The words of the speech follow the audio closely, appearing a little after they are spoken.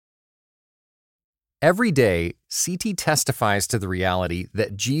Every day, CT testifies to the reality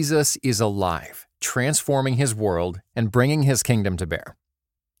that Jesus is alive, transforming his world and bringing his kingdom to bear.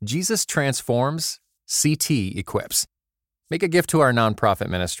 Jesus transforms, CT equips. Make a gift to our nonprofit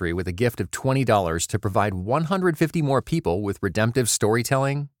ministry with a gift of $20 to provide 150 more people with redemptive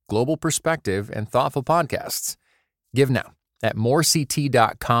storytelling, global perspective, and thoughtful podcasts. Give now at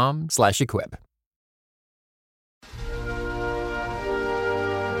morect.com/equip.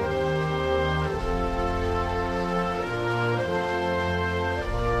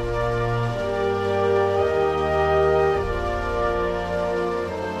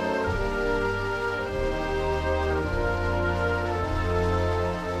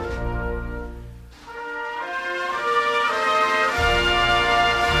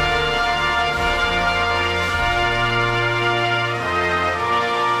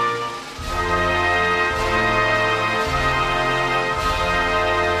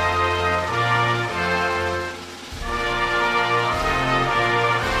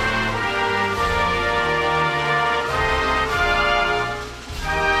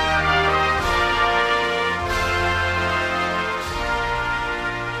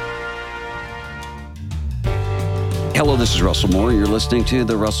 Hello, this is Russell Moore. You're listening to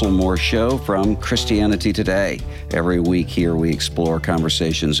The Russell Moore Show from Christianity Today. Every week here we explore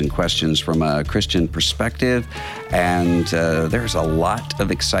conversations and questions from a Christian perspective, and there's a lot of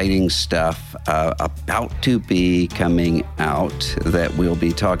exciting stuff about to be coming out that we'll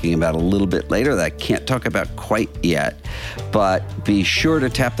be talking about a little bit later that I can't talk about quite yet. But be sure to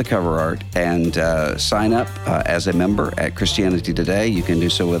tap the cover art and sign up as a member at Christianity Today. You can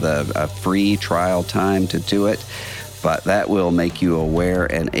do so with a free trial time to do it. But that will make you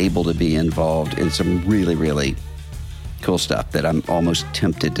aware and able to be involved in some really, really cool stuff that I'm almost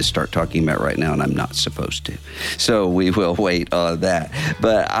tempted to start talking about right now, and I'm not supposed to. So we will wait on that.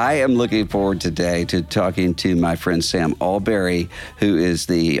 But I am looking forward today to talking to my friend Sam Allberry, who is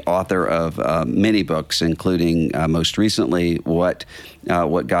the author of many books, including most recently What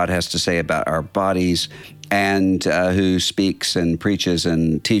God Has to Say About Our Bodies, and who speaks and preaches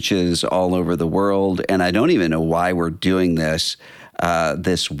and teaches all over the world. And I don't even know why we're doing this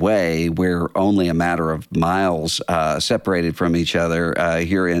this way. We're only a matter of miles separated from each other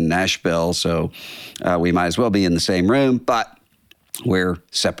here in Nashville, so we might as well be in the same room, but we're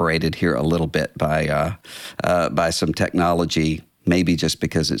separated here a little bit by some technology, maybe just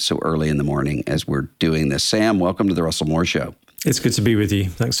because it's so early in the morning as we're doing this. Sam, welcome to the Russell Moore Show. It's good to be with you.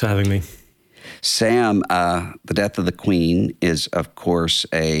 Thanks for having me. Sam, the death of the Queen is, of course,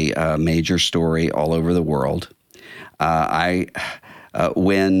 a major story all over the world.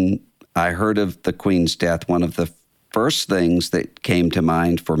 When I heard of the Queen's death, one of the first things that came to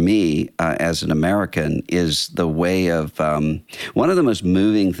mind for me as an American is the way of one of the most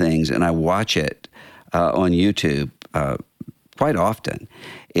moving things, and I watch it on YouTube quite often,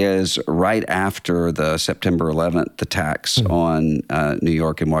 is right after the September 11th attacks on New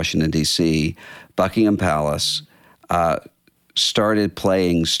York and Washington, D.C., Buckingham Palace started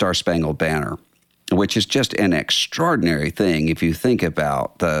playing Star Spangled Banner, which is just an extraordinary thing if you think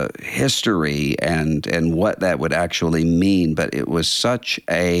about the history and what that would actually mean. But it was such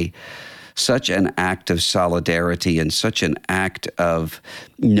an act of solidarity and such an act of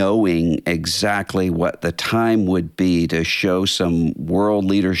knowing exactly what the time would be to show some world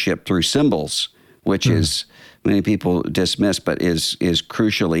leadership through symbols, which is many people dismiss, but is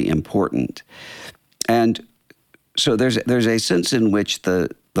crucially important. And so there's a sense in which the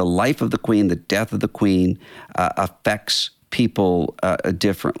life of the Queen, the death of the Queen, affects people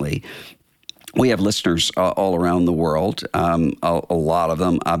differently. We have listeners all around the world. A lot of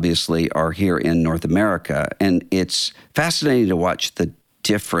them, obviously, are here in North America. And it's fascinating to watch the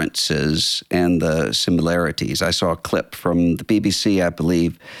differences and the similarities. I saw a clip from the BBC, I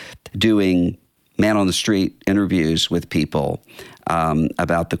believe, doing man-on-the-street interviews with people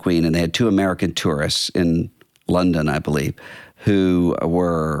about the Queen. And they had two American tourists in London, I believe, who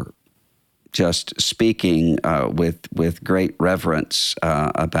were just speaking with great reverence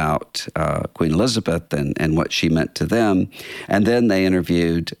about Queen Elizabeth and what she meant to them. And then they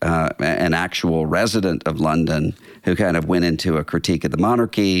interviewed an actual resident of London who kind of went into a critique of the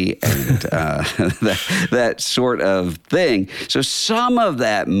monarchy and that sort of thing. So some of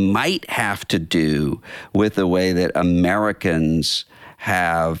that might have to do with the way that Americans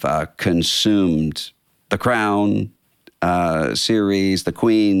have consumed The Crown series, the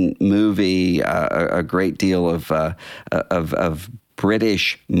Queen movie, a great deal of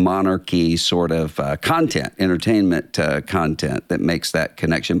British monarchy sort of content, entertainment content that makes that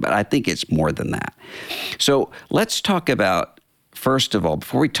connection. But I think it's more than that. So let's talk about first of all,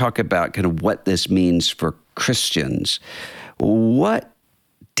 before we talk about kind of what this means for Christians, what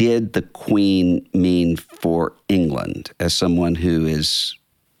did the Queen mean for England as someone who is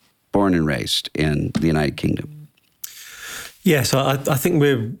born and raised in the United Kingdom? Yes, I think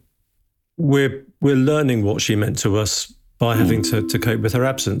we're learning what she meant to us by having to cope with her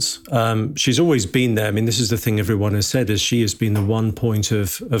absence. She's always been there. I mean, this is the thing everyone has said, is she has been the one point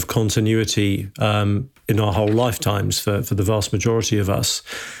of continuity in our whole lifetimes for the vast majority of us.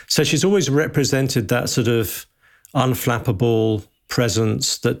 So she's always represented that sort of unflappable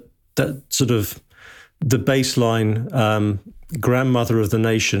presence, that sort of the baseline grandmother of the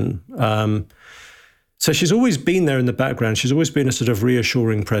nation. So she's always been there in the background. She's always been a sort of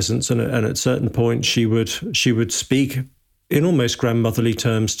reassuring presence, and at certain points she would speak in almost grandmotherly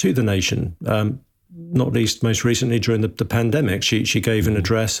terms to the nation. Not least, most recently during the pandemic, she gave an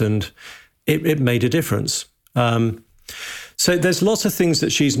address, and it made a difference. So there's lots of things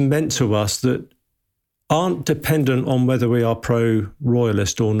that she's meant to us that aren't dependent on whether we are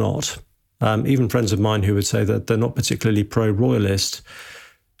pro-royalist or not. Even friends of mine who would say that they're not particularly pro-royalist,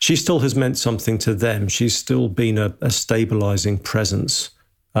 she still has meant something to them. She's still been a stabilising presence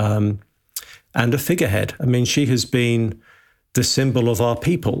and a figurehead. I mean, she has been the symbol of our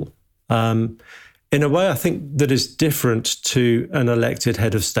people in a way, I think, that is different to an elected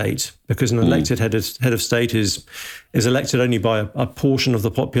head of state, because an elected head of state is elected only by a portion of the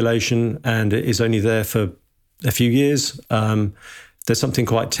population, and it is only there for a few years. There's something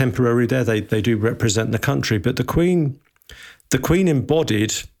quite temporary there. They do represent the country, but the Queen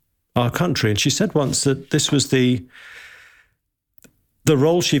embodied our country. And she said once that this was the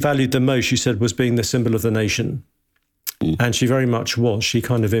role she valued the most, she said, was being the symbol of the nation. And she very much was. She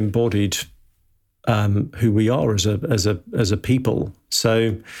kind of embodied who we are as a people.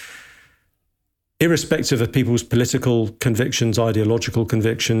 So irrespective of people's political convictions, ideological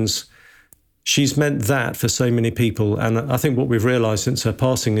convictions, she's meant that for so many people. And I think what we've realised since her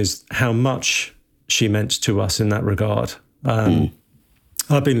passing is how much she meant to us in that regard.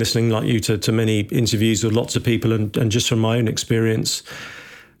 I've been listening, like you, to many interviews with lots of people, and just from my own experience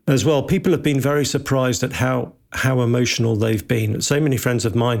as well, people have been very surprised at how emotional they've been. So many friends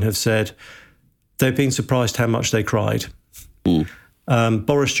of mine have said they've been surprised how much they cried.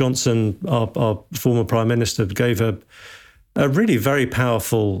 Boris Johnson, our former Prime Minister, gave a really very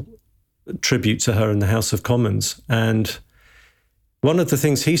powerful tribute to her in the House of Commons. And one of the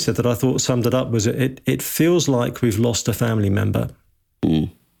things he said that I thought summed it up was it feels like we've lost a family member.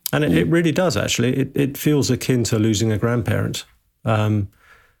 And it really does, actually. It feels akin to losing a grandparent.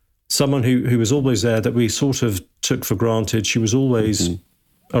 Someone who was always there, that we sort of took for granted. She was always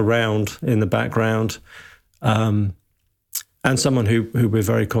around in the background. And someone who we're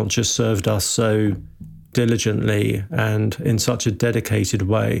very conscious served us so diligently and in such a dedicated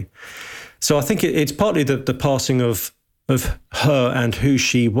way. So I think it's partly the passing of her and who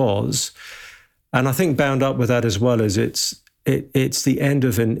she was. And I think bound up with that as well is it's the end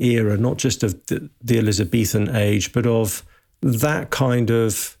of an era, not just of the Elizabethan age, but of that kind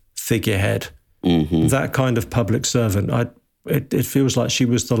of figurehead, that kind of public servant. It feels like she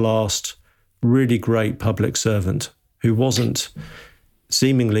was the last really great public servant who wasn't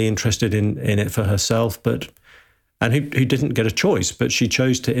seemingly interested in it for herself, and who didn't get a choice, but she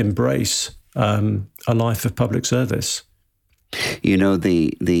chose to embrace a life of public service. You know,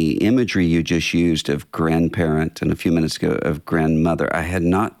 the imagery you just used of grandparent and a few minutes ago of grandmother, I had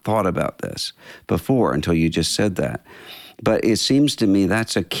not thought about this before until you just said that. But it seems to me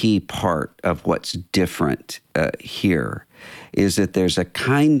that's a key part of what's different here, is that there's a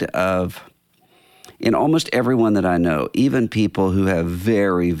kind of, in almost everyone that I know, even people who have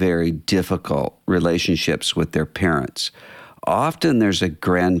very, very difficult relationships with their parents, often there's a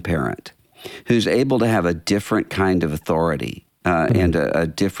grandparent who's able to have a different kind of authority and a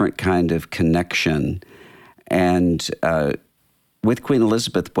different kind of connection. And with Queen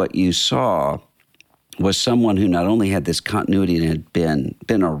Elizabeth, what you saw was someone who not only had this continuity and had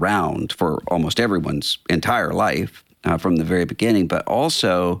been around for almost everyone's entire life from the very beginning, but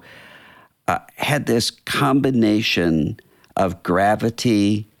also had this combination of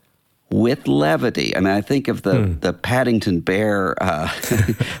gravity with levity. I mean, I think of the Paddington Bear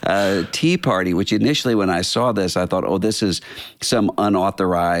tea party, which initially when I saw this, I thought, oh, this is some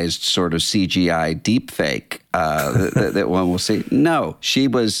unauthorized sort of CGI deepfake that one will see. No, she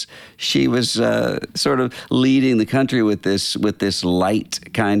was sort of leading the country with this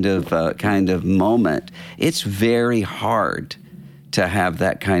light kind of moment. It's very hard to have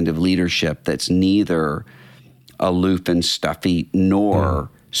that kind of leadership that's neither aloof and stuffy nor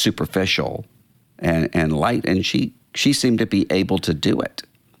superficial and light. And she she seemed to be able to do it.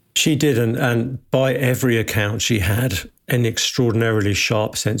 She did, and by every account, she had an extraordinarily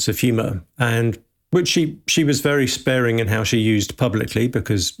sharp sense of humor, and which she was very sparing in how she used publicly,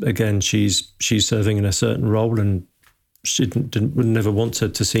 because again, she's serving in a certain role, and she would never want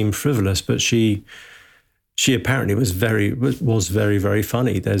to seem frivolous, but she apparently was very, very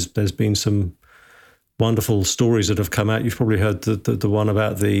funny. There's been some wonderful stories that have come out. You've probably heard the one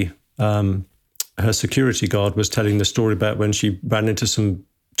about her security guard was telling the story about when she ran into some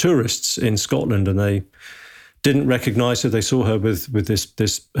tourists in Scotland, and they didn't recognise her. They saw her with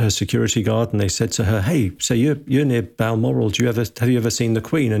this her security guard, and they said to her, "Hey, so you're near Balmoral. Have you ever seen the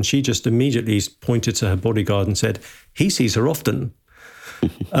Queen?" And she just immediately pointed to her bodyguard and said, "He sees her often."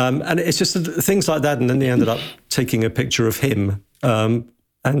 And it's just things like that. And then they ended up taking a picture of him.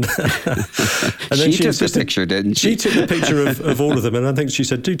 And then she took the picture, didn't she? She took the picture of all of them, and I think she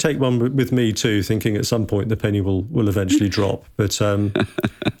said, "Do take one with me too," thinking at some point the penny will eventually drop. But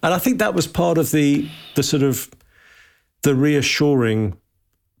and I think that was part of the sort of the reassuring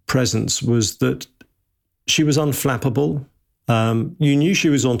presence, was that she was unflappable. You knew she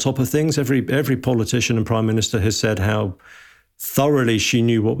was on top of things. Every politician and prime minister has said how thoroughly she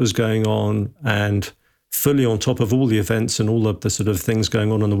knew what was going on and fully on top of all the events and all of the sort of things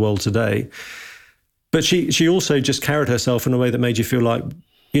going on in the world today. But she also just carried herself in a way that made you feel like,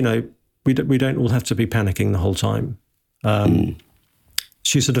 we don't all have to be panicking the whole time.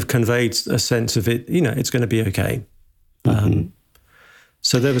 She sort of conveyed a sense of it, it's going to be okay.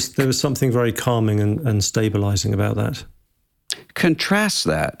 So there was something very calming and stabilizing about that. Contrast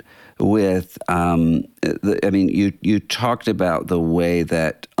that with, you talked about the way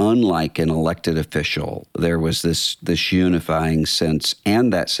that, unlike an elected official, there was this unifying sense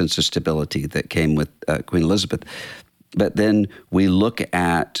and that sense of stability that came with Queen Elizabeth. But then we look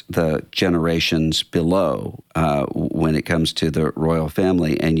at the generations below when it comes to the royal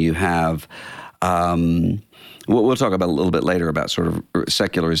family, and you have, we'll talk about a little bit later about sort of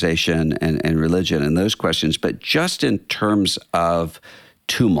secularization and religion and those questions, but just in terms of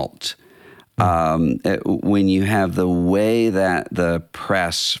tumult, when you have the way that the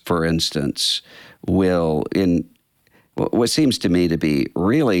press, for instance, will, in what seems to me to be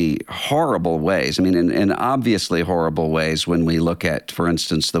really horrible ways, in obviously horrible ways, when we look at, for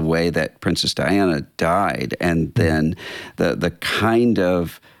instance, the way that Princess Diana died, and then the kind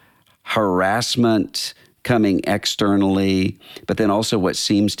of harassment coming externally, but then also what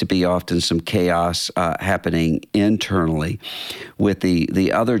seems to be often some chaos happening internally with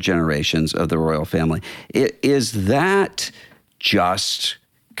the other generations of the royal family. Is that just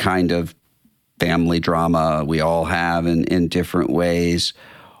kind of family drama we all have in different ways?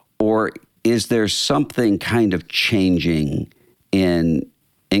 Or is there something kind of changing in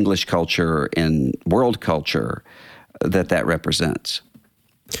English culture, in world culture, that represents?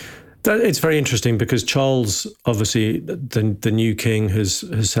 It's very interesting, because Charles, obviously, the new king,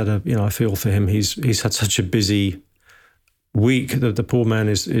 has had I feel for him. He's had such a busy week that the poor man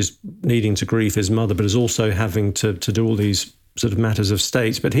is needing to grieve his mother, but is also having to do all these sort of matters of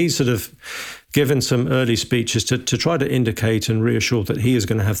state. But he's sort of given some early speeches to try to indicate and reassure that he is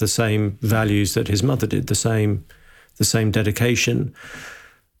going to have the same values that his mother did, the same dedication.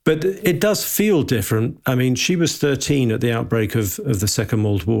 But it does feel different. She was 13 at the outbreak of the Second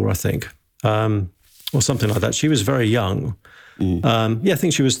World War, I think, or something like that. She was very young. I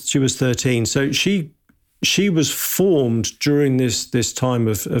think she was 13. So she was formed during this time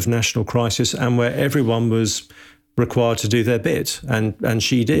of national crisis, and where everyone was required to do their bit, and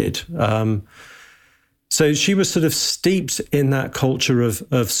she did. So she was sort of steeped in that culture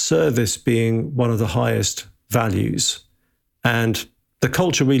of service being one of the highest values, and the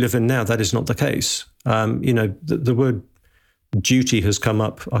culture we live in now, that is not the case. The word duty has come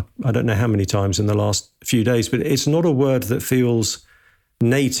up, I don't know how many times in the last few days, but it's not a word that feels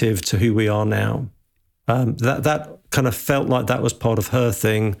native to who we are now. That kind of felt like that was part of her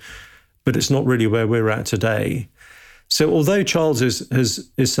thing, but it's not really where we're at today. So although Charles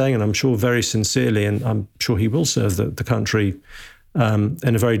is saying, and I'm sure very sincerely, and I'm sure he will serve the country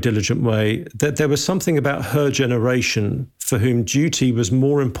in a very diligent way, that there was something about her generation for whom duty was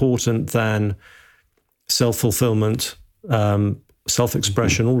more important than self-fulfillment,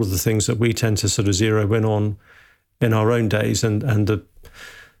 self-expression, all of the things that we tend to sort of zero in on in our own days. And the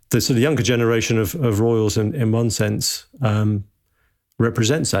sort of younger generation of royals, in one sense,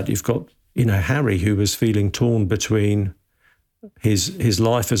 represents that. You've got, Harry, who was feeling torn between his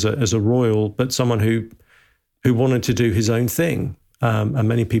life as a royal, but someone who wanted to do his own thing. And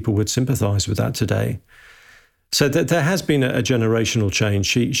many people would sympathise with that today. So there has been a generational change.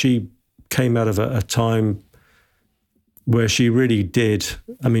 She came out of a time where she really did.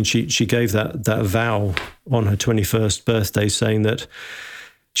 I mean, she gave that vow on her 21st birthday, saying that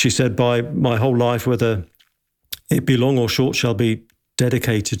she said, "By my whole life, whether it be long or short, shall be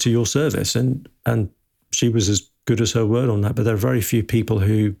dedicated to your service." And she was as good as her word on that. But there are very few people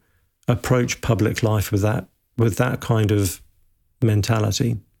who approach public life with that kind of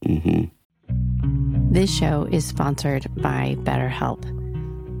mentality. Mm-hmm. This show is sponsored by BetterHelp.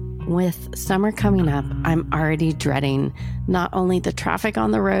 With summer coming up, I'm already dreading not only the traffic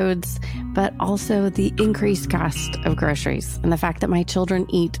on the roads, but also the increased cost of groceries and the fact that my children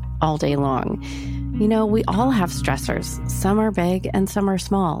eat all day long. You know, we all have stressors. Some are big and some are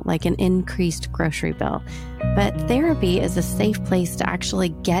small, like an increased grocery bill. But therapy is a safe place to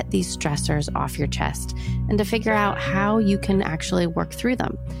actually get these stressors off your chest and to figure out how you can actually work through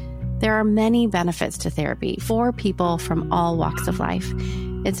them. There are many benefits to therapy for people from all walks of life.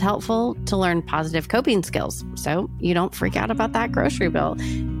 It's helpful to learn positive coping skills so you don't freak out about that grocery bill,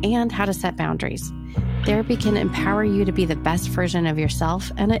 and how to set boundaries. Therapy can empower you to be the best version of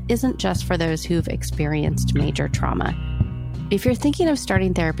yourself, and it isn't just for those who've experienced major trauma. If you're thinking of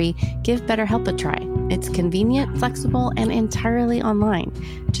starting therapy, give BetterHelp a try. It's convenient, flexible, and entirely online.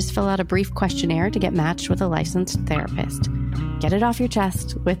 Just fill out a brief questionnaire to get matched with a licensed therapist. Get it off your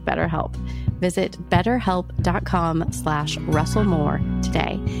chest with BetterHelp. Visit betterhelp.com/RussellMoore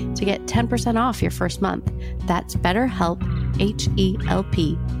today to get 10% off your first month. That's BetterHelp,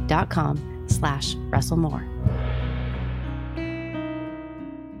 HELP.com/RussellMoore.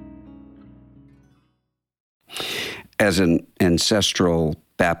 As an ancestral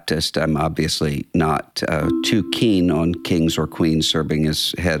Baptist, I'm obviously not too keen on kings or queens serving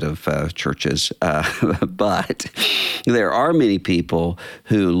as head of churches, but there are many people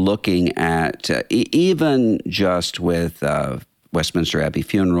who, looking at even just with Westminster Abbey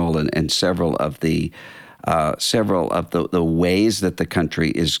funeral and several of the ways that the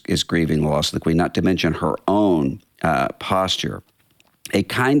country is grieving the loss of the Queen, not to mention her own posture, a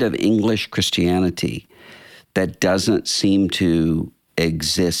kind of English Christianity that doesn't seem to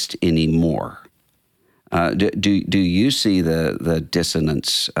exist anymore. Do you see the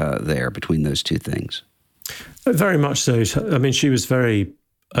dissonance there between those two things? Very much so. I mean, she was very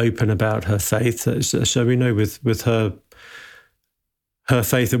open about her faith. So we know with her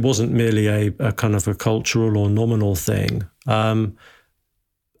faith, it wasn't merely a kind of a cultural or nominal thing. And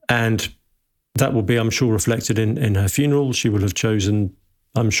that will be, I'm sure, reflected in her funeral. She will have chosen,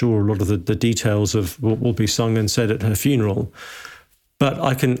 I'm sure, a lot of the details of what will be sung and said at her funeral. But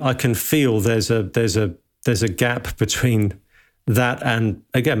I can feel there's a gap between that and,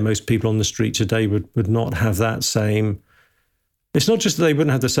 again, most people on the street today would not have that same. It's not just that they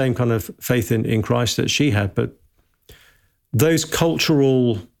wouldn't have the same kind of faith in Christ that she had, but those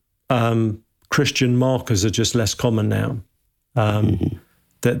cultural Christian markers are just less common now.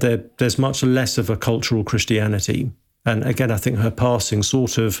 There's much less of a cultural Christianity. And again, I think her passing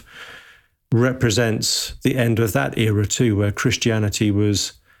sort of represents the end of that era too, where Christianity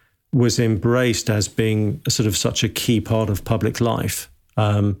was embraced as being sort of such a key part of public life.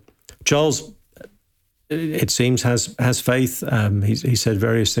 Charles, it seems, has faith. He said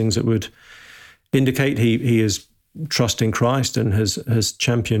various things that would indicate he is trusting Christ and has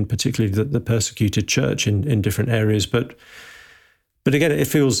championed particularly the persecuted church in different areas. But again, it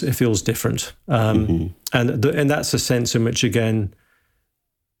feels different, and that's a sense in which, again,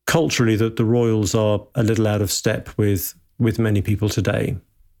 culturally, the royals are a little out of step with many people today.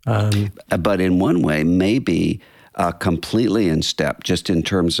 But in one way, maybe completely in step, just in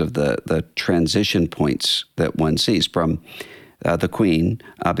terms of the transition points that one sees from the Queen,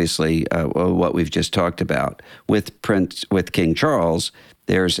 obviously, what we've just talked about. With King Charles,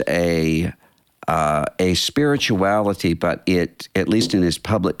 there's a spirituality, but it, at least in his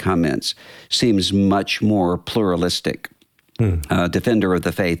public comments, seems much more pluralistic. Defender of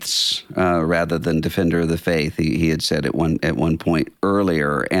the faiths rather than defender of the faith. He had said at one point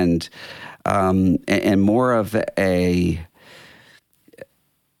earlier, and more of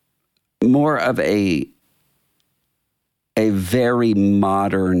a very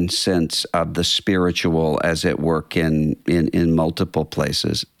modern sense of the spiritual, as it work in multiple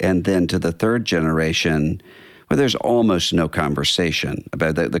places. And then to the third generation, where there's almost no conversation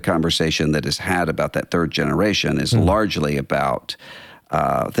about the conversation that is had about that third generation is largely about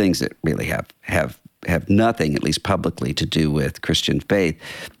things that really have nothing, at least publicly, to do with Christian faith.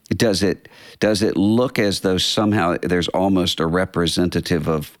 Does it look as though somehow there's almost a representative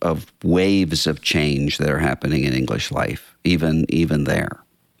of waves of change that are happening in English life, even there?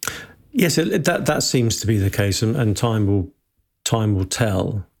 Yes, that seems to be the case, and time will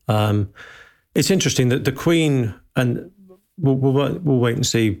tell. It's interesting that the Queen and we'll wait and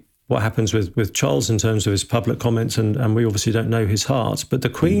see what happens with Charles in terms of his public comments, and we obviously don't know his heart. But the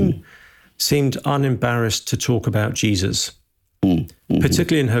Queen seemed unembarrassed to talk about Jesus,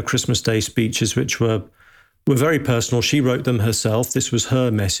 particularly in her Christmas Day speeches, which were very personal. She wrote them herself. This was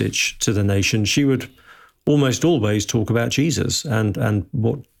her message to the nation. She would almost always talk about Jesus and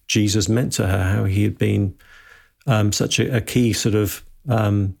what Jesus meant to her, how he had been such a key sort of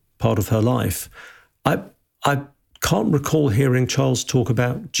part of her life. I can't recall hearing Charles talk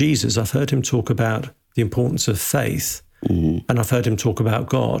about Jesus. I've heard him talk about the importance of faith, and I've heard him talk about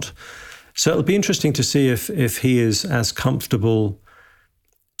God. So it'll be interesting to see if he is as comfortable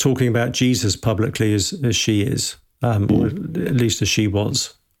talking about Jesus publicly as she is, or at least as she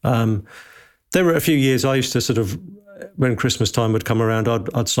was. There were a few years I used to sort of, when Christmas time would come around,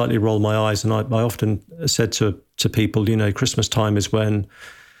 I'd slightly roll my eyes, and I often said to people, Christmas time is when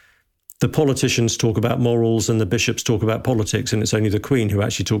the politicians talk about morals and the bishops talk about politics, and it's only the Queen who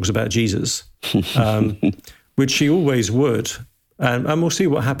actually talks about Jesus, which she always would. And we'll see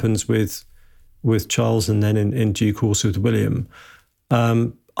what happens with Charles, and then in due course with William.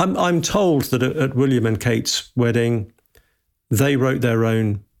 I'm told that at William and Kate's wedding, they wrote their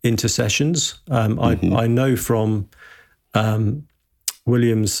own intercessions. I know from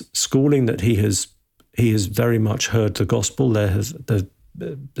William's schooling that he has very much heard the gospel. There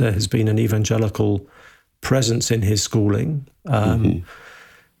has been an evangelical presence in his schooling.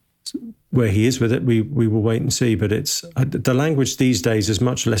 Where he is with it, we will wait and see. But it's the language these days is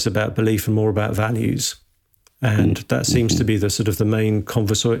much less about belief and more about values, and that seems to be the sort of the main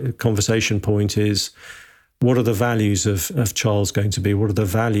conversation point is, what are the values of Charles going to be? What are the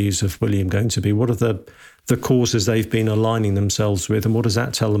values of William going to be? What are the causes they've been aligning themselves with, and what does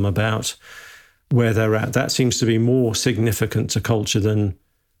that tell them about where they're at? That seems to be more significant to culture than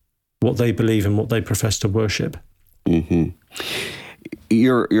what they believe and what they profess to worship.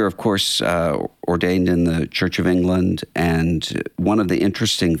 You're of course ordained in the Church of England, and one of the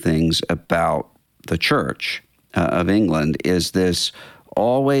interesting things about the Church of England is this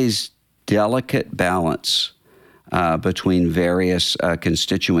always delicate balance between various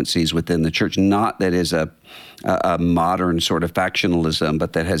constituencies within the Church. Not that is a modern sort of factionalism,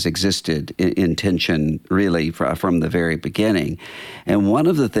 but that has existed in tension really from the very beginning. And one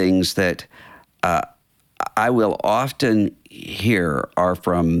of the things that I will often hear are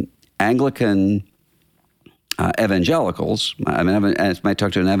from Anglican evangelicals. I might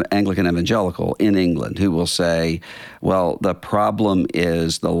talk to an Anglican evangelical in England who will say, well, the problem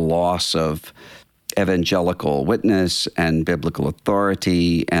is the loss of evangelical witness and biblical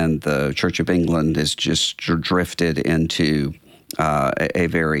authority, and the Church of England is just drifted into a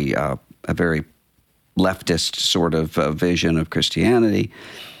very leftist sort of vision of Christianity,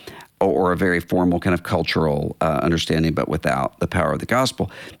 or a very formal kind of cultural understanding, but without the power of the gospel.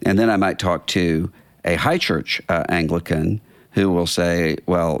 And then I might talk to a high church Anglican who will say,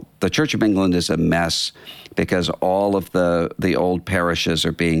 well, the Church of England is a mess because all of the old parishes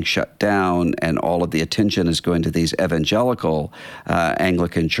are being shut down, and all of the attention is going to these evangelical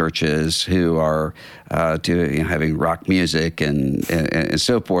Anglican churches who are having rock music and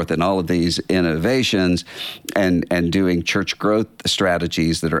so forth, and all of these innovations, and doing church growth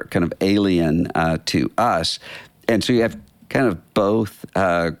strategies that are kind of alien to us. And so you have kind of both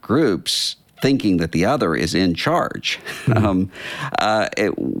groups thinking that the other is in charge.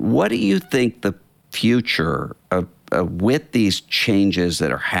 What do you think the future with these changes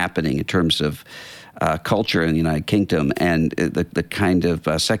that are happening in terms of culture in the United Kingdom and the kind of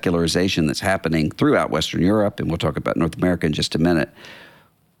secularization that's happening throughout Western Europe, and we'll talk about North America in just a minute,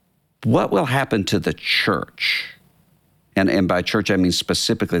 what will happen to the church? And by church, I mean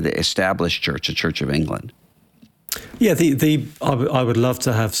specifically the established church, the Church of England. Yeah, I would love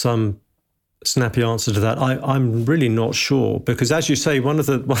to have some snappy answer to that. I'm really not sure, because as you say, one of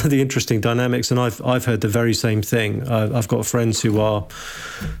the interesting dynamics, and I've heard the very same thing. I've got friends who are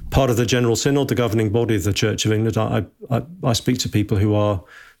part of the General Synod, the governing body of the Church of England. I speak to people who are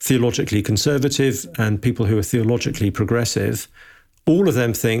theologically conservative and people who are theologically progressive. All of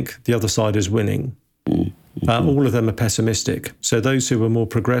them think the other side is winning. All of them are pessimistic. So those who are more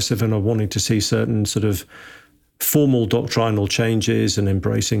progressive and are wanting to see certain sort of formal doctrinal changes and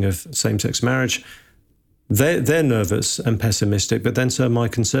embracing of same-sex marriage, they're nervous and pessimistic, but then so are my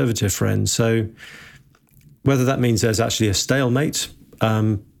conservative friends. So whether that means there's actually a stalemate,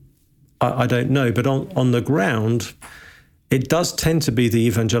 I don't know. But on the ground, it does tend to be the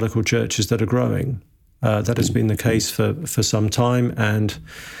evangelical churches that are growing. That has been the case for some time, and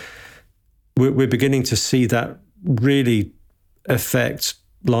we're beginning to see that really affect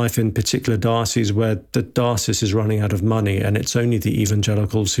life in particular dioceses where the diocese is running out of money and it's only the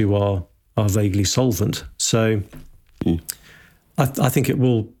evangelicals who are vaguely solvent. So I think it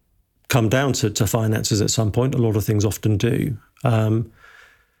will come down to finances at some point. A lot of things often do.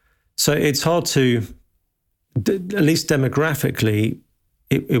 So it's hard to, at least demographically,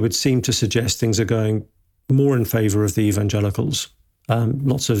 it would seem to suggest things are going more in favour of the evangelicals.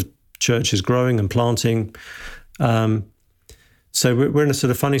 Lots of churches growing and planting. So we're in a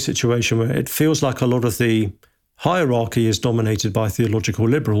sort of funny situation where it feels like a lot of the hierarchy is dominated by theological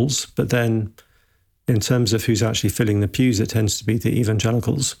liberals, but then in terms of who's actually filling the pews, it tends to be the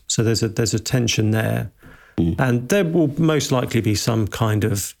evangelicals. So there's a tension there. And there will most likely be some kind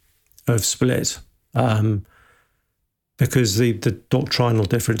of split because the doctrinal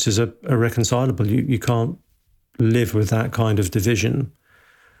differences are irreconcilable. You can't live with that kind of division.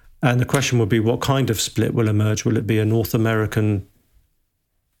 And the question would be, what kind of split will emerge? Will it be a North American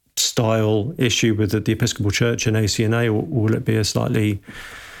style issue with the Episcopal Church and ACNA, or will it be a slightly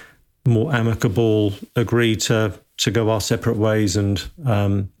more amicable, agree to go our separate ways, and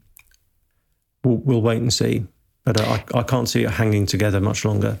we'll wait and see. But I can't see it hanging together much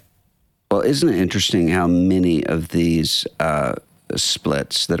longer. Well, isn't it interesting how many of these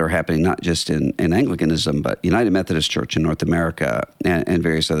splits that are happening, not just in Anglicanism, but United Methodist Church in North America and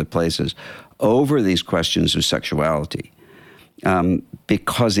various other places, over these questions of sexuality,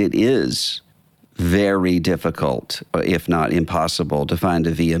 because it is very difficult, if not impossible, to find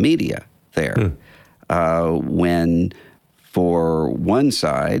a via media there. When for one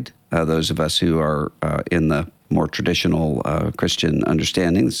side, those of us who are in the more traditional Christian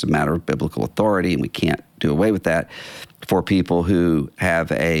understanding, this is a matter of biblical authority, and we can't do away with that. For people who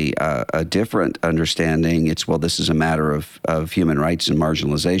have a different understanding, it's, well, this is a matter of human rights and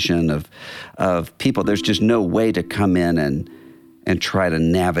marginalization of people. There's just no way to come in and try to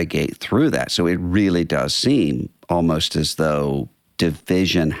navigate through that. So it really does seem almost as though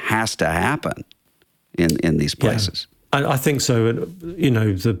division has to happen in these places. Yeah, I think so.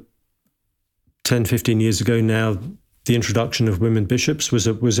 The 10, 15 years ago now, the introduction of women bishops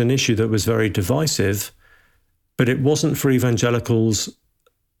was an issue that was very divisive. But it wasn't for evangelicals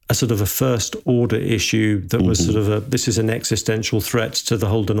a sort of a first order issue that was sort of this is an existential threat to the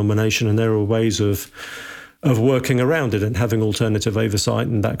whole denomination, and there are ways of working around it and having alternative oversight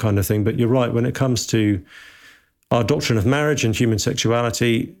and that kind of thing. But you're right, when it comes to our doctrine of marriage and human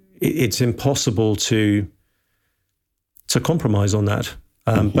sexuality, it's impossible to compromise on that.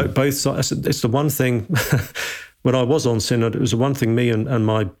 Both sides. It's the one thing, when I was on synod, it was the one thing me and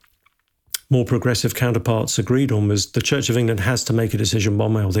my more progressive counterparts agreed on, was the Church of England has to make a decision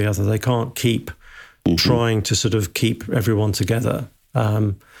one way or the other. They can't keep trying to sort of keep everyone together.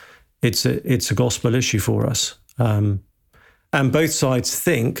 It's a gospel issue for us. And both sides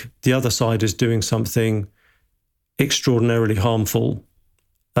think the other side is doing something extraordinarily harmful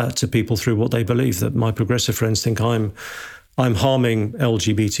to people through what they believe. That my progressive friends think I'm harming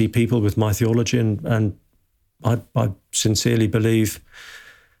LGBT people with my theology, and I sincerely believe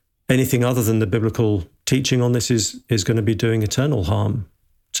anything other than the biblical teaching on this is going to be doing eternal harm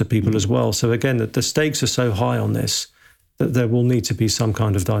to people as well. So again, the stakes are so high on this that there will need to be some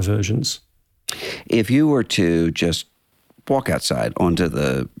kind of divergence. If you were to just walk outside onto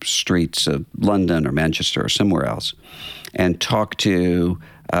the streets of London or Manchester or somewhere else and talk to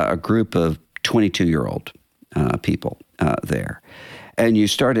a group of 22-year-old people there, and you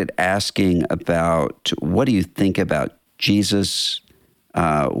started asking about, what do you think about Jesus?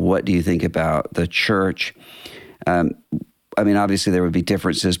 What do you think about the church? Obviously there would be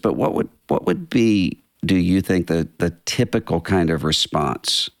differences, but what would be, do you think, the typical kind of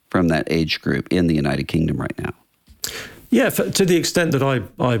response from that age group in the United Kingdom right now? Yeah, to the extent that I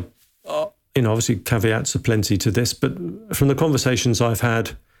obviously caveats are plenty to this, but from the conversations I've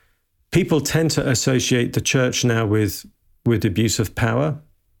had, people tend to associate the church now with abuse of power,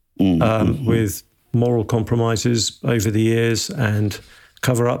 with moral compromises over the years and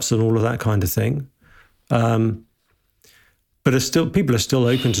cover-ups and all of that kind of thing. But people are still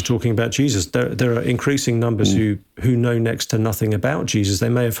open to talking about Jesus. There are increasing numbers who know next to nothing about Jesus. They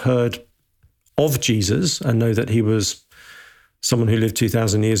may have heard of Jesus and know that he was someone who lived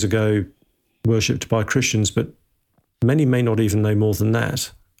 2,000 years ago, worshipped by Christians, but many may not even know more than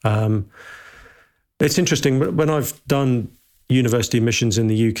that. It's interesting, when I've done university missions in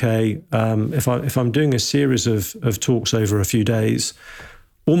the UK, if I'm doing a series of talks over a few days,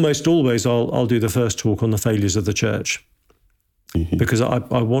 almost always I'll do the first talk on the failures of the church, because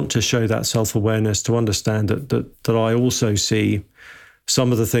I want to show that self-awareness, to understand that I also see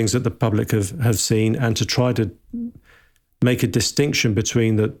some of the things that the public have seen, and to try to make a distinction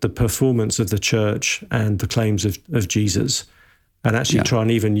between the performance of the church and the claims of Jesus, and actually try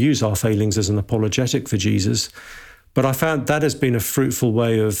and even use our failings as an apologetic for Jesus. But I found that has been a fruitful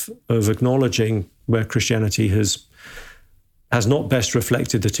way of acknowledging where Christianity has not best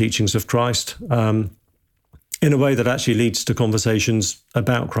reflected the teachings of Christ, in a way that actually leads to conversations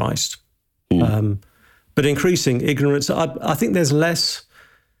about Christ. But increasing ignorance, I think there's less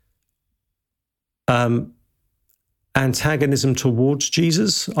antagonism towards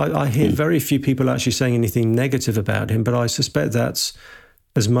Jesus. I hear very few people actually saying anything negative about him, but I suspect that's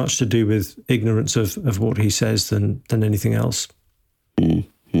as much to do with ignorance of what he says than anything else.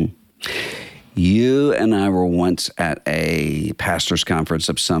 Mm-hmm. You and I were once at a pastor's conference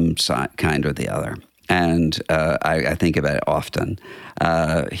of some kind or the other. And I think about it often,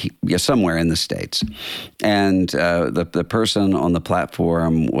 somewhere in the States. And the person on the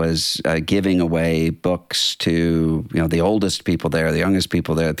platform was giving away books to the oldest people there, the youngest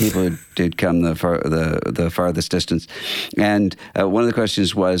people there, the people who did come the farthest distance. And one of the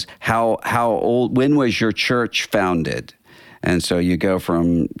questions was, how old? When was your church founded? And so you go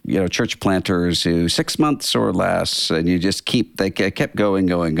from, church planters who 6 months or less, and you just they kept going,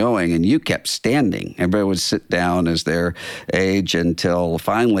 and you kept standing. Everybody would sit down as their age until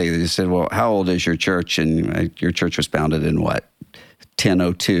finally they said, well, how old is your church? And your church was founded in what?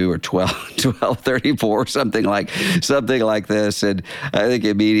 1002 or 1234, something like this. And I think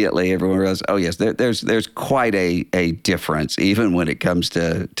immediately everyone realized, oh yes, there's quite a difference, even when it comes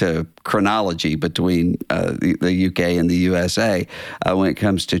to chronology between the UK and the USA. When it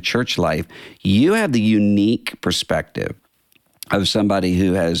comes to church life, you have the unique perspective of somebody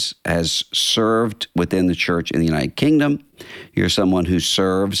who has served within the church in the United Kingdom. You're someone who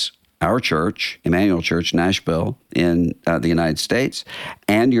serves our church, Emmanuel Church, Nashville, in the United States,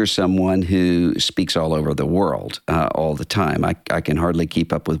 and you're someone who speaks all over the world all the time. I can hardly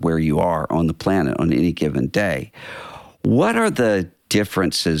keep up with where you are on the planet on any given day. What are the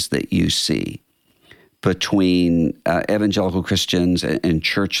differences that you see between evangelical Christians and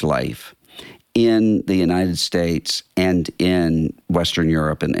church life in the United States and in Western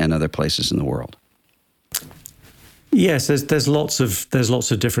Europe and other places in the world? Yes, there's lots of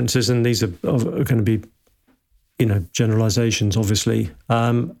differences, and these are going to be, generalizations, obviously.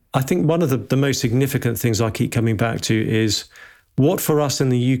 I think one of the most significant things I keep coming back to is what for us in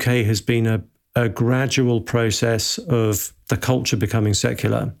the UK has been a gradual process of the culture becoming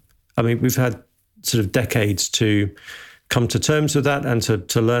secular. I mean, we've had sort of decades to come to terms with that and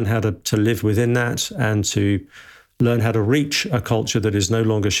to learn how to live within that and to learn how to reach a culture that is no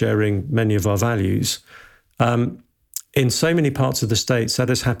longer sharing many of our values. In so many parts of the States, that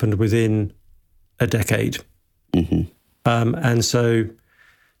has happened within a decade. Mm-hmm. And so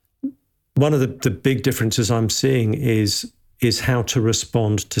one of the big differences I'm seeing is how to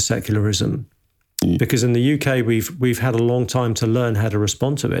respond to secularism. Mm. Because in the UK, we've had a long time to learn how to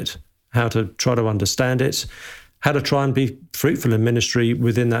respond to it, how to try to understand it, how to try and be fruitful in ministry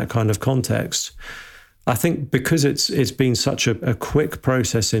within that kind of context. I think because it's been such a quick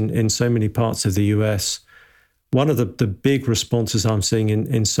process in so many parts of the US, one of the big responses I'm seeing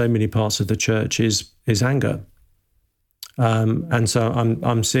in so many parts of the church is anger, and so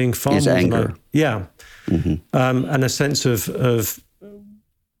I'm seeing far more anger. Mm-hmm. And a sense of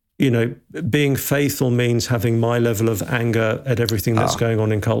being faithful means having my level of anger at everything that's going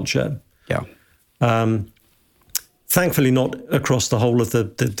on in culture. Yeah. Thankfully, not across the whole of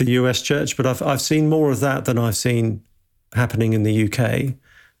the US church, but I've seen more of that than I've seen happening in the UK.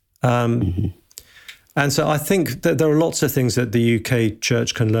 Mm-hmm. And so I think that there are lots of things that the UK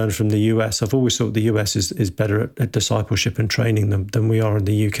church can learn from the US. I've always thought the US is better at discipleship and training than we are in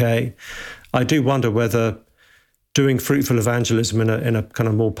the UK. I do wonder whether doing fruitful evangelism in a kind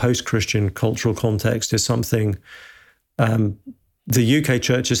of more post-Christian cultural context is something the UK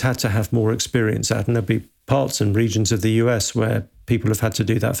church has had to have more experience at, and there'll be parts and regions of the US where people have had to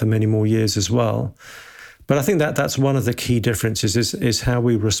do that for many more years as well. But I think that's one of the key differences is how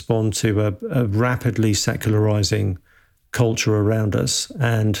we respond to a rapidly secularizing culture around us,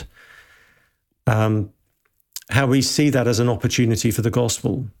 and how we see that as an opportunity for the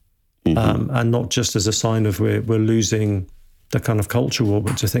gospel, and not just as a sign of we're losing the kind of culture war,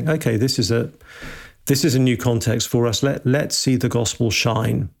 but to think, okay, this is a new context for us. Let's see the gospel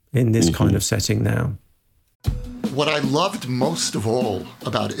shine in this kind of setting now. What I loved most of all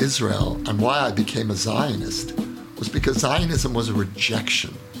about Israel and why I became a Zionist was because Zionism was a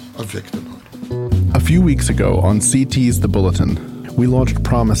rejection of victimhood. A few weeks ago on CT's The Bulletin, we launched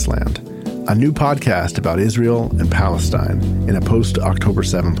Promised Land, a new podcast about Israel and Palestine in a post-October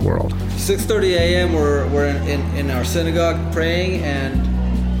 7th world. 6:30 a.m. We're in our synagogue praying,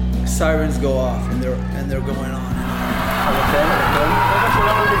 and sirens go off, and they're going on.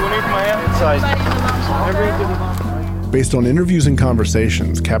 Based on interviews and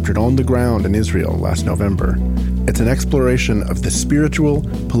conversations captured on the ground in Israel last November, it's an exploration of the spiritual,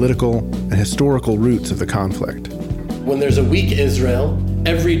 political, and historical roots of the conflict. When there's a weak Israel,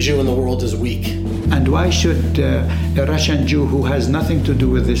 every Jew in the world is weak. And why should a Russian Jew who has nothing to do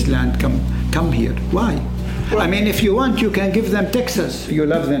with this land come here? Why? I mean, if you want, you can give them Texas. You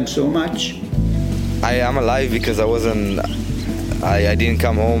love them so much. I am alive because I didn't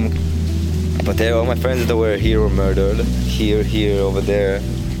come home. But all my friends that were here were murdered. Here, over there.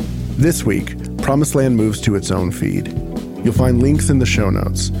 This week, Promised Land moves to its own feed. You'll find links in the show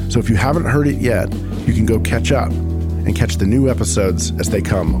notes, so if you haven't heard it yet, you can go catch up and catch the new episodes as they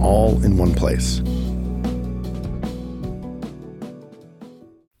come all in one place.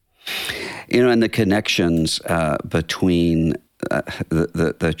 You know, and the connections between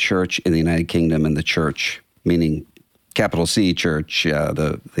the church in the United Kingdom and the church, meaning capital C church,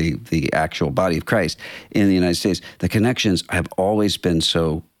 the actual body of Christ in the United States, the connections have always been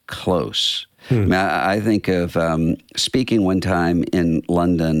so close. I mean, I think of speaking one time in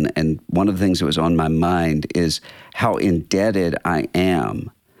London, and one of the things that was on my mind is how indebted I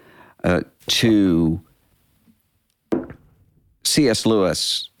am to C.S.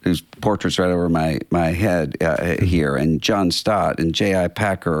 Lewis, whose portrait's right over my head here, and John Stott and J.I.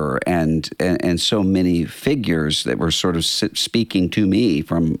 Packer and so many figures that were sort of speaking to me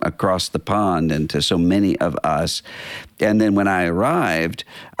from across the pond and to so many of us. And then when I arrived,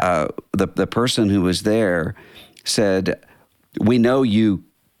 the person who was there said, "We know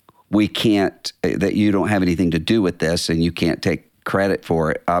we can't, that you don't have anything to do with this and you can't take credit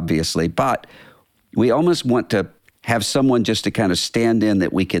for it, obviously, but we almost want to have someone just to kind of stand in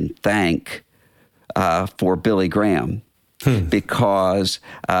that we can thank for Billy Graham." Because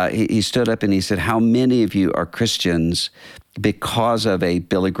he stood up and he said, "How many of you are Christians because of a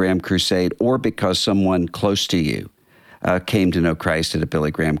Billy Graham crusade or because someone close to you came to know Christ at a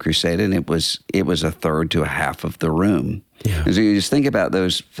Billy Graham crusade?" And it was a third to a half of the room. Yeah. And so you just think about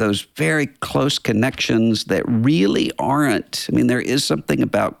those very close connections that really aren't. I mean, there is something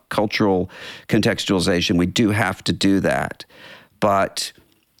about cultural contextualization. We do have to do that. But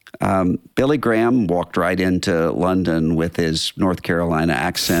Billy Graham walked right into London with his North Carolina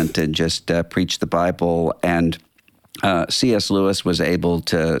accent and just preached the Bible. And C.S. Lewis was able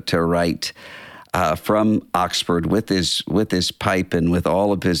to write from Oxford with his pipe and with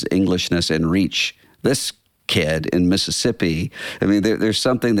all of his Englishness and reach this kid in Mississippi. I mean, there's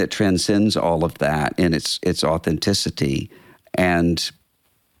something that transcends all of that in its authenticity, and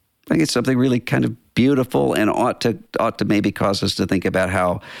I think it's something really kind of beautiful and ought to maybe cause us to think about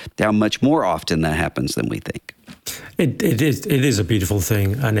how much more often that happens than we think. It is a beautiful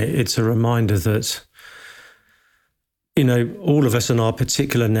thing, and it's a reminder that, you know, all of us in our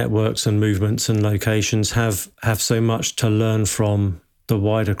particular networks and movements and locations have so much to learn from the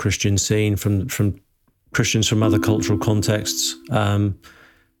wider Christian scene, from Christians from other cultural contexts.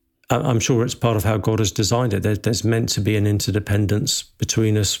 I'm sure it's part of how God has designed it. There's meant to be an interdependence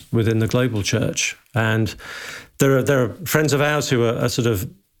between us within the global church. And there are friends of ours who are sort of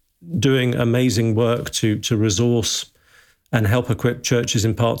doing amazing work to resource and help equip churches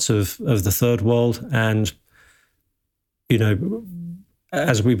in parts of the third world. And, you know,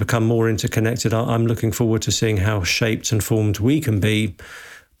 as we become more interconnected, I'm looking forward to seeing how shaped and formed we can be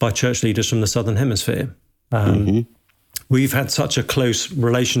by church leaders from the Southern Hemisphere. We've had such a close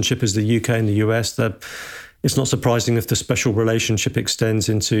relationship as the UK and the US that it's not surprising if the special relationship extends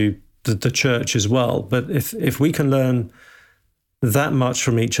into the church as well. But if we can learn that much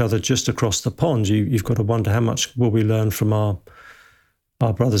from each other just across the pond, you've got to wonder how much will we learn from our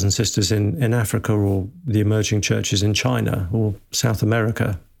brothers and sisters in Africa or the emerging churches in China or South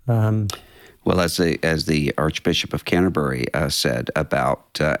America. Well, as the Archbishop of Canterbury said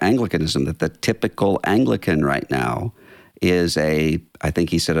about Anglicanism, that the typical Anglican right now is I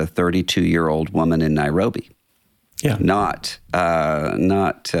think he said a 32-year-old woman in Nairobi. Yeah. Not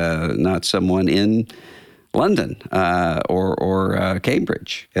someone in London or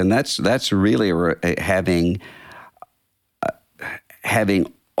Cambridge, and that's really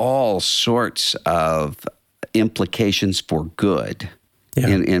having all sorts of implications for good. Yeah.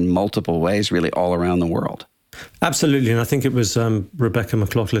 In multiple ways, really all around the world. Absolutely. And I think it was Rebecca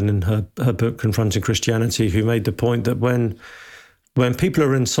McLaughlin in her book, Confronting Christianity, who made the point that when people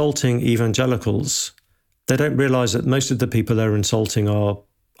are insulting evangelicals, they don't realize that most of the people they're insulting are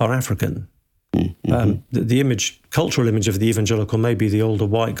African. The cultural image of the evangelical may be the older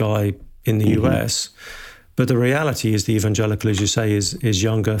white guy in the US, but the reality is the evangelical, as you say, is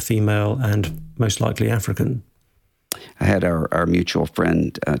younger, female, and most likely African. I had our mutual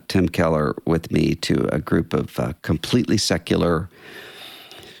friend, Tim Keller, with me to a group of completely secular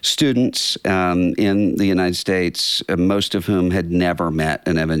students in the United States, most of whom had never met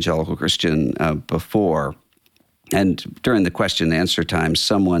an evangelical Christian before. And during the question and answer time,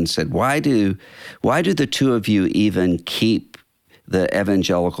 someone said, why do the two of you even keep the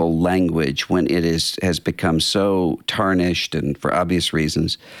evangelical language when it has become so tarnished, and for obvious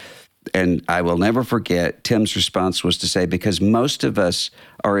reasons? And I will never forget, Tim's response was to say, because most of us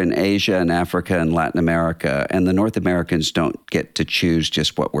are in Asia and Africa and Latin America, and the North Americans don't get to choose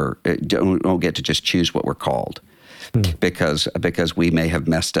just what don't get to just choose what we're called, because we may have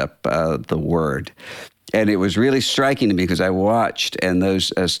messed up the word. And it was really striking to me because I watched, and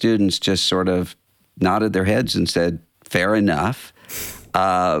those students just sort of nodded their heads and said, fair enough.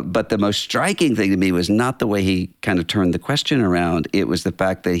 But the most striking thing to me was not the way he kind of turned the question around. It was the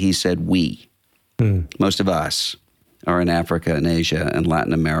fact that he said we. Most of us are in Africa and Asia and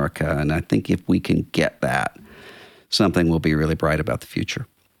Latin America. And I think if we can get that, something will be really bright about the future.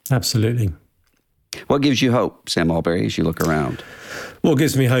 Absolutely. What gives you hope, Sam Allberry, as you look around? What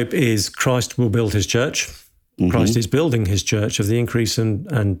gives me hope is Christ will build his church. Christ is building his church. Of the increase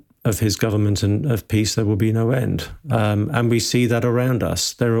and of his government and of peace, there will be no end. And we see that around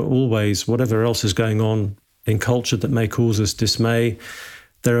us. There are always, whatever else is going on in culture that may cause us dismay,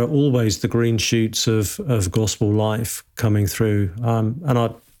 there are always the green shoots of gospel life coming through.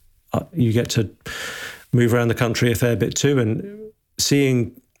 And you get to move around the country a fair bit too, and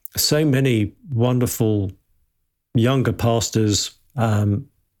seeing so many wonderful younger pastors,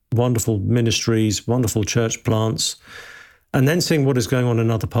 wonderful ministries, wonderful church plants, and then seeing what is going on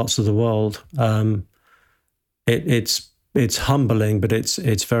in other parts of the world. It's humbling, but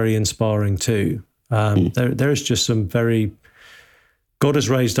it's very inspiring too. There is just God has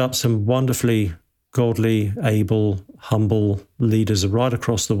raised up some wonderfully godly, able, humble leaders right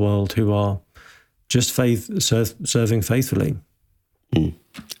across the world who are just serving faithfully.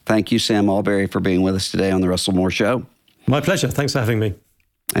 Thank you, Sam Allberry, for being with us today on The Russell Moore Show. My pleasure. Thanks for having me.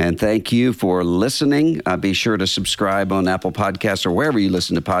 And thank you for listening. Be sure to subscribe on Apple Podcasts or wherever you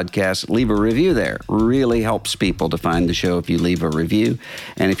listen to podcasts. Leave a review there. Really helps people to find the show if you leave a review.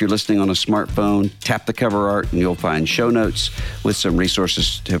 And if you're listening on a smartphone, tap the cover art and you'll find show notes with some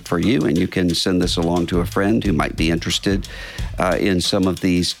resources for you. And you can send this along to a friend who might be interested in some of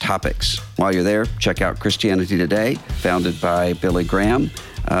these topics. While you're there, check out Christianity Today, founded by Billy Graham,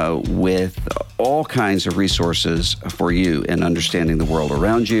 with all kinds of resources for you in understanding the world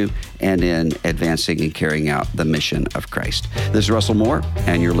around you and in advancing and carrying out the mission of Christ. This is Russell Moore,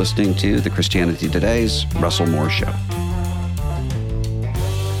 and you're listening to the Christianity Today's Russell Moore Show.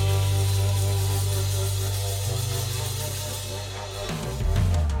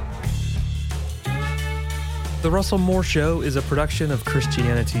 The Russell Moore Show is a production of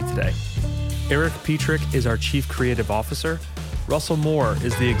Christianity Today. Eric Petrick is our Chief Creative Officer. Russell Moore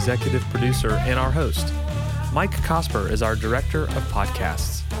is the executive producer and our host. Mike Cosper is our director of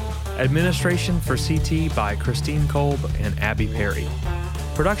podcasts. Administration for CT by Christine Kolb and Abby Perry.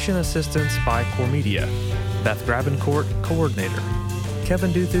 Production assistance by Core Media. Beth Grabencourt, coordinator.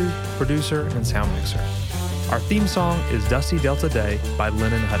 Kevin Duthu, producer and sound mixer. Our theme song is Dusty Delta Day by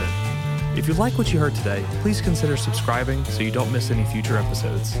Lennon Hutton. If you like what you heard today, please consider subscribing so you don't miss any future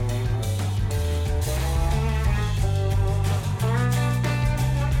episodes.